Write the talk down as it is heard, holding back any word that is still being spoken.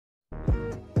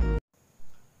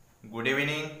Good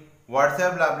evening. What's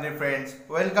up lovely friends?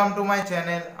 Welcome to my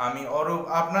channel. আমি অরূপ,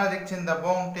 আপনারা দেখছেন the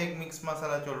Bong take mix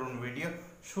মশলা। চলুন video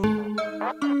শুরু।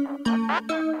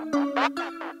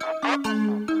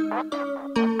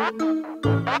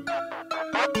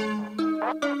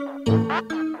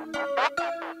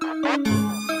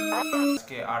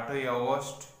 আজকে 8ই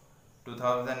আগস্ট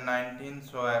 2019।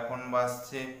 সো এখন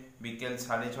বাজছে বিকেল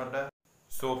 6:30।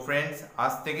 সো ফ্রেন্ডস,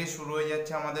 আজ থেকে শুরু হয়ে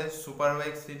যাচ্ছে আমাদের সুপার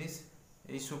বাইক সিরিজ।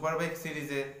 এই সুপার বাইক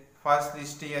সিরিজের ফার্স্ট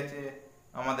লিস্টেই আছে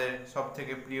আমাদের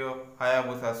সবথেকে প্রিয়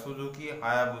হায়াবুসা, সুজুকি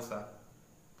হায়াবুসা।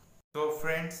 তো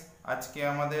ফ্রেন্ডস, আজকে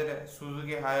আমাদের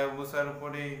সুজুকি হায়াবুসার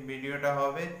উপরে ভিডিওটা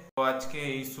হবে। তো আজকে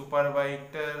এই সুপার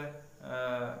বাইকটার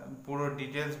পুরো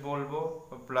ডিটেলস বলবো,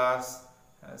 প্লাস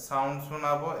সাউন্ড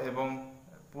শোনাবো এবং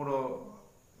পুরো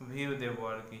ভিউ দেবো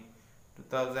আর কি।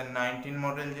 2019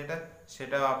 মডেল যেটা,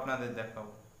 সেটাও আপনাদের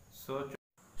দেখাবো।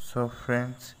 সো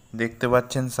ফ্রেন্ডস, দেখতে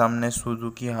পাচ্ছেন সামনে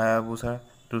সুজুকি হায়াবুসা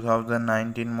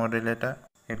 2019 মডেল।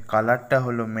 এর কালারটা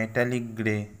হলো মেটালিক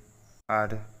গ্রে, আর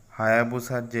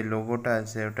হায়াবুসার যে লোগোটা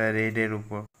আছে ওটা রেডের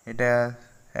উপর। এটা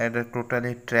একটা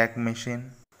টোটালি ট্র্যাক মেশিন,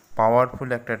 পাওয়ারফুল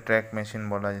একটা ট্র্যাক মেশিন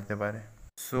বলা যেতে পারে।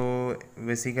 সো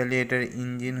বেসিক্যালি এটার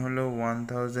ইঞ্জিন হলো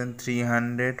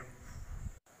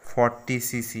 1340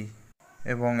 সিসি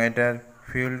এবং এটার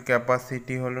ফিউল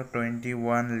ক্যাপাসিটি হলো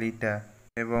 21 লিটার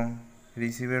এবং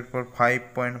রিসিভের পর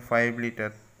 5.5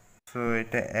 লিটার। সো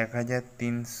এটা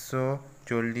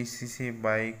 1340 সিসি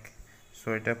বাইক। সো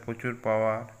এটা প্রচুর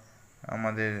পাওয়ার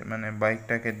আমাদের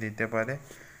বাইকটাকে দিতে পারে।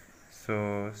 সো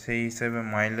সেই হিসেবে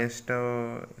মাইলেজটাও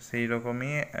সেই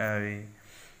রকমই,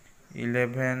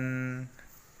 11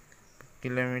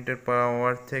 কিলোমিটার পার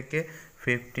আওয়ার থেকে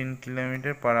 15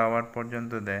 কিলোমিটার পার আওয়ার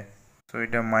পর্যন্ত দেয়। সো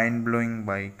এটা mind blowing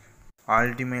bike,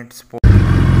 ultimate sport.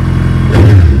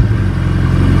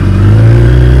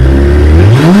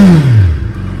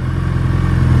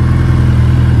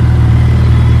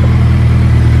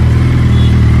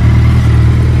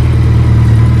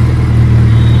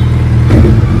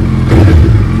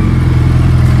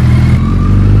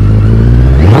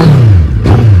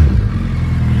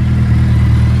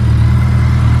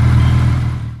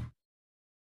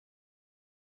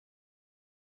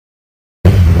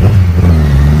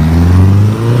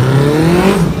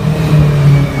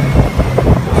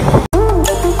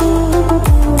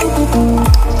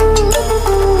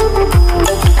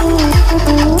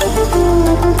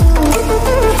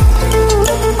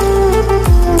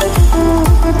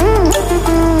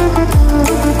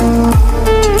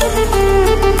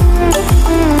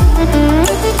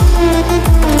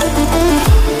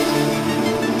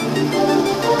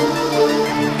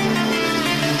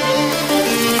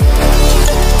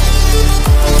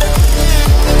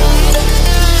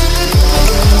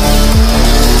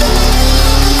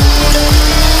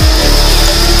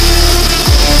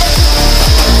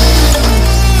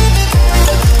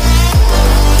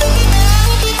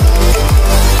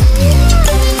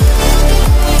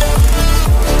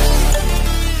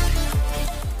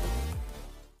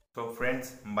 তো ফ্রেন্ডস,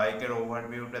 বাইকের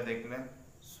ওভারভিউটা দেখলেন।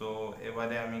 সো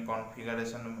এবারে আমি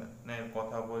কনফিগারেশনের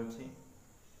কথা বলছি।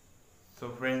 সো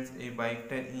ফ্রেন্ডস, এই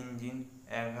বাইকটার ইঞ্জিন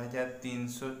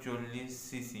 1340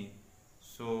 সিসি।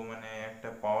 সো একটা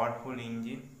পাওয়ারফুল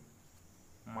ইঞ্জিন।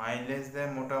 মাইলেজ দেয়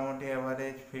মোটামুটি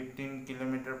অ্যাভারেজ 15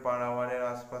 কিলোমিটার পার আওয়ারের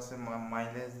আশপাশে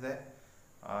মাইলেজ দেয়।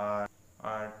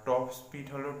 আর টপ স্পিড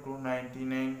হলো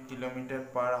 299 কিলোমিটার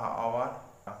পার আওয়ার।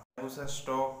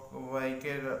 স্টক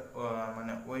বাইকের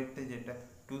ওয়েটে যেটা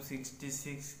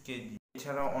 266 কেজি।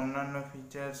 এছাড়াও অন্যান্য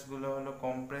ফিচার্সগুলো হলো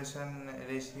কম্প্রেশন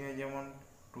রেশিও যেমন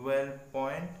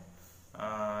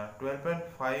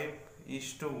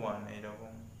 12.5:1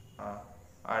 এরকম।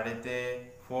 আর এতে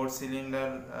 4 সিলিন্ডার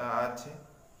আছে।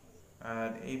 আর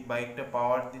এই বাইকটা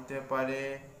পাওয়ার দিতে পারে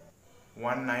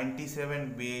 197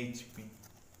 বিএইচপি।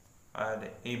 আর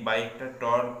এই বাইকটা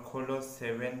টর্ক হলো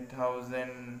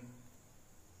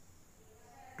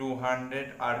 7200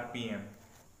 আরপিএম।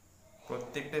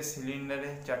 প্রত্যেকটা সিলিন্ডারে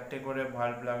 4টে করে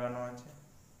ভালভ লাগানো আছে।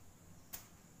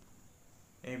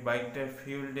 এই বাইকটার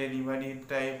ফিউল ডেলিভারি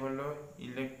টাইপ হলো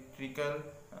electrical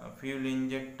fuel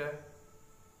injector.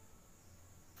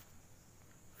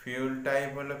 Fuel type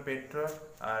হলো পেট্রোল,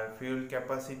 আর ফিউল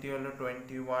ক্যাপাসিটি হলো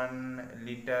 21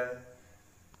 লিটার।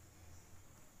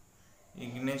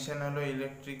 ইগনিশন হলো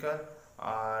ইলেকট্রিক্যাল,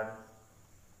 আর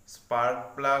স্পার্ক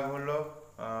প্লাগ হলো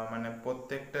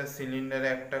প্রত্যেকটা সিলিন্ডারে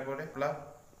একটা করে প্লাগ।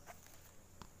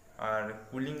 আর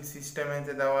কুলিং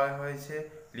সিস্টেমেতে দেওয়া হয়েছে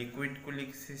লিকুইড কুলিং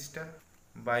সিস্টেম।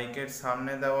 বাইকের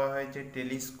সামনে দেওয়া হয়েছে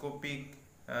টেলিস্কোপিক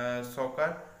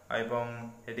সকার এবং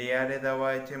রেয়ারে দেওয়া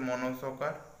হয়েছে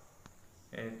মনোসকার।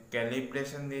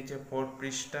 ক্যালিব্রেশন দিয়েছে 4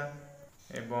 পৃষ্ঠা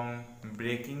এবং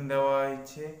ব্রেকিং দেওয়া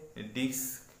হয়েছে ডিস্ক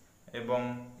এবং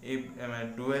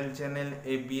ডুয়েল চ্যানেল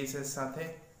এবিএস এর সাথে।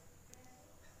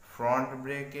 ফ্রন্ট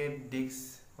ব্রেকের ডিস্ক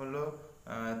হলো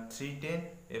 310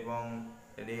 এবং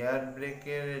রেয়ার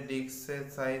ব্রেকের ডিস্কের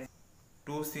সাইজ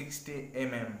 260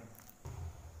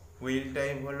 হুইল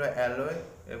টাইপ হলো অ্যালয়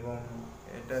এবং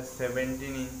এটা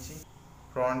 17 ইঞ্চি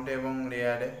ফ্রন্ট এবং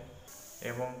রেয়ারে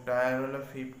এবং টায়ার হলো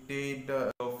 58।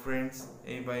 তো ফ্রেন্ডস,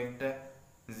 এই বাইকটা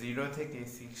 0 থেকে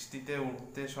 60-তে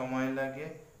উঠতে সময় লাগে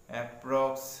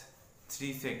অ্যাপ্রক্স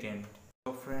 3 সেকেন্ড।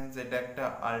 তো ফ্রেন্ডস, এটা একটা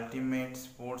আলটিমেট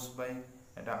স্পোর্টস বাইক,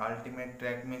 এটা আলটিমেট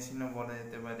ট্র্যাক মেশিনও বলা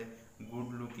যেতে পারে। Good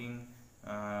looking.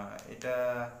 এটা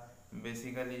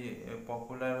বেসিক্যালি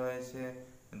পপুলার হয়েছে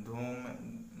ধুম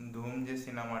ধুম যে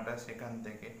সিনেমাটা, সেখান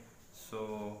থেকে। সো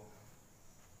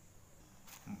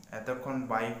এতক্ষণ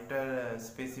বাইকটার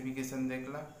স্পেসিফিকেশন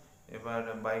দেখলাম, এবার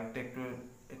বাইকটা একটু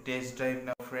টেস্ট ড্রাইভ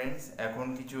না ফ্রেন্ডস। এখন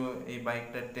কিছু এই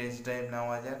বাইকটার টেস্ট ড্রাইভ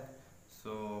নেওয়া যাক।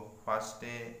 সো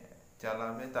ফার্স্টে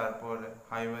চালাবে, তারপর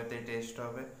হাইওয়েতে টেস্ট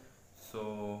হবে। সো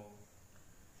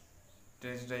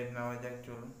টেস্ট ড্রাইভ নেওয়া যাক,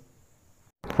 চলুন।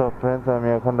 সো ফ্রেন্ডস, আমি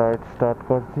এখন রাইড স্টার্ট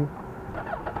করছি।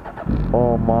 ও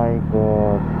মাই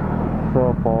গড, সো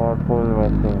পাওয়ারফুল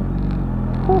মেশিন।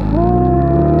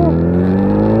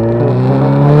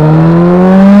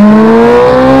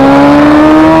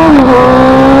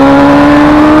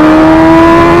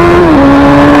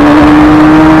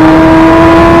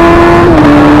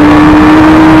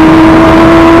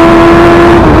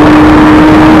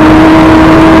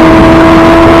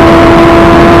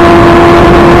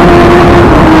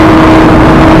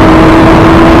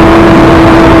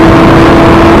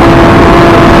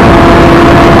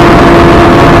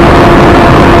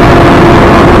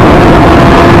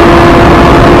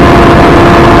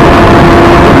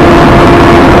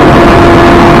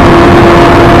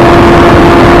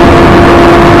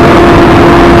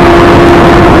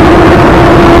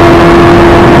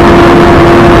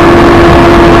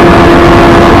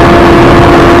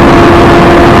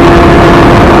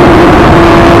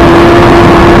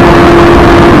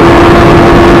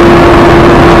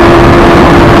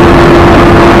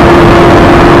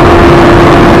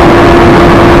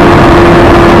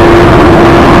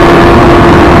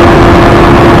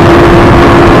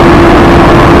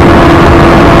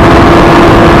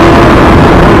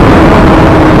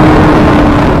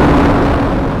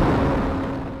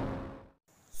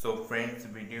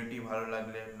 ভিডিওটি ভালো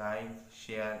লাগলে লাইক,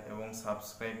 শেয়ার এবং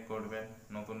সাবস্ক্রাইব করবেন,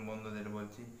 নতুন বন্ধুদের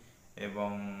বলছি,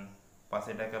 এবং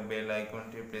পাশে থাকা বেল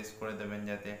আইকনটি প্রেস করে দেবেন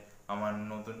যাতে আমার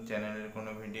নতুন চ্যানেলের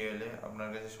কোনো ভিডিও এলে আপনার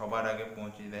কাছে সবার আগে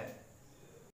পৌঁছে দেয়।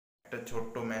 একটা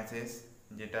ছোট্ট মেসেজ,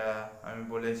 যেটা আমি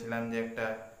বলেছিলাম যে একটা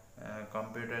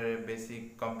কম্পিউটারের বেসিক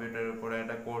কম্পিউটারের উপরে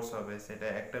একটা কোর্স হবে, সেটা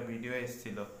একটা ভিডিও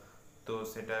এসেছিল, তো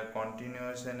সেটা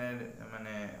কন্টিনিউশনের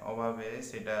মানে অভাবে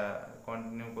সেটা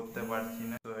কন্টিনিউ করতে পারছি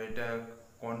না। তো এটা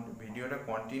ভিডিওটা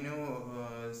কন্টিনিউ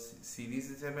সিরিজ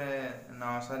হিসেবে না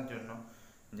আসার জন্য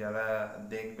যারা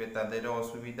দেখবে তাদেরও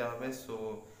অসুবিধা হবে। সো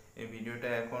এই ভিডিওটা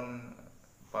এখন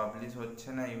পাবলিশ হচ্ছে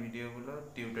না, এই ভিডিওগুলো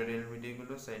টিউটোরিয়াল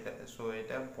ভিডিওগুলো,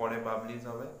 এটা পরে পাবলিশ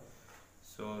হবে।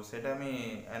 সো সেটা আমি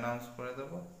অ্যানাউন্স করে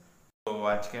দেবো। তো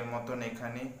আজকের মতন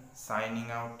এখানে signing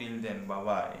out, till then, bye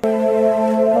bye.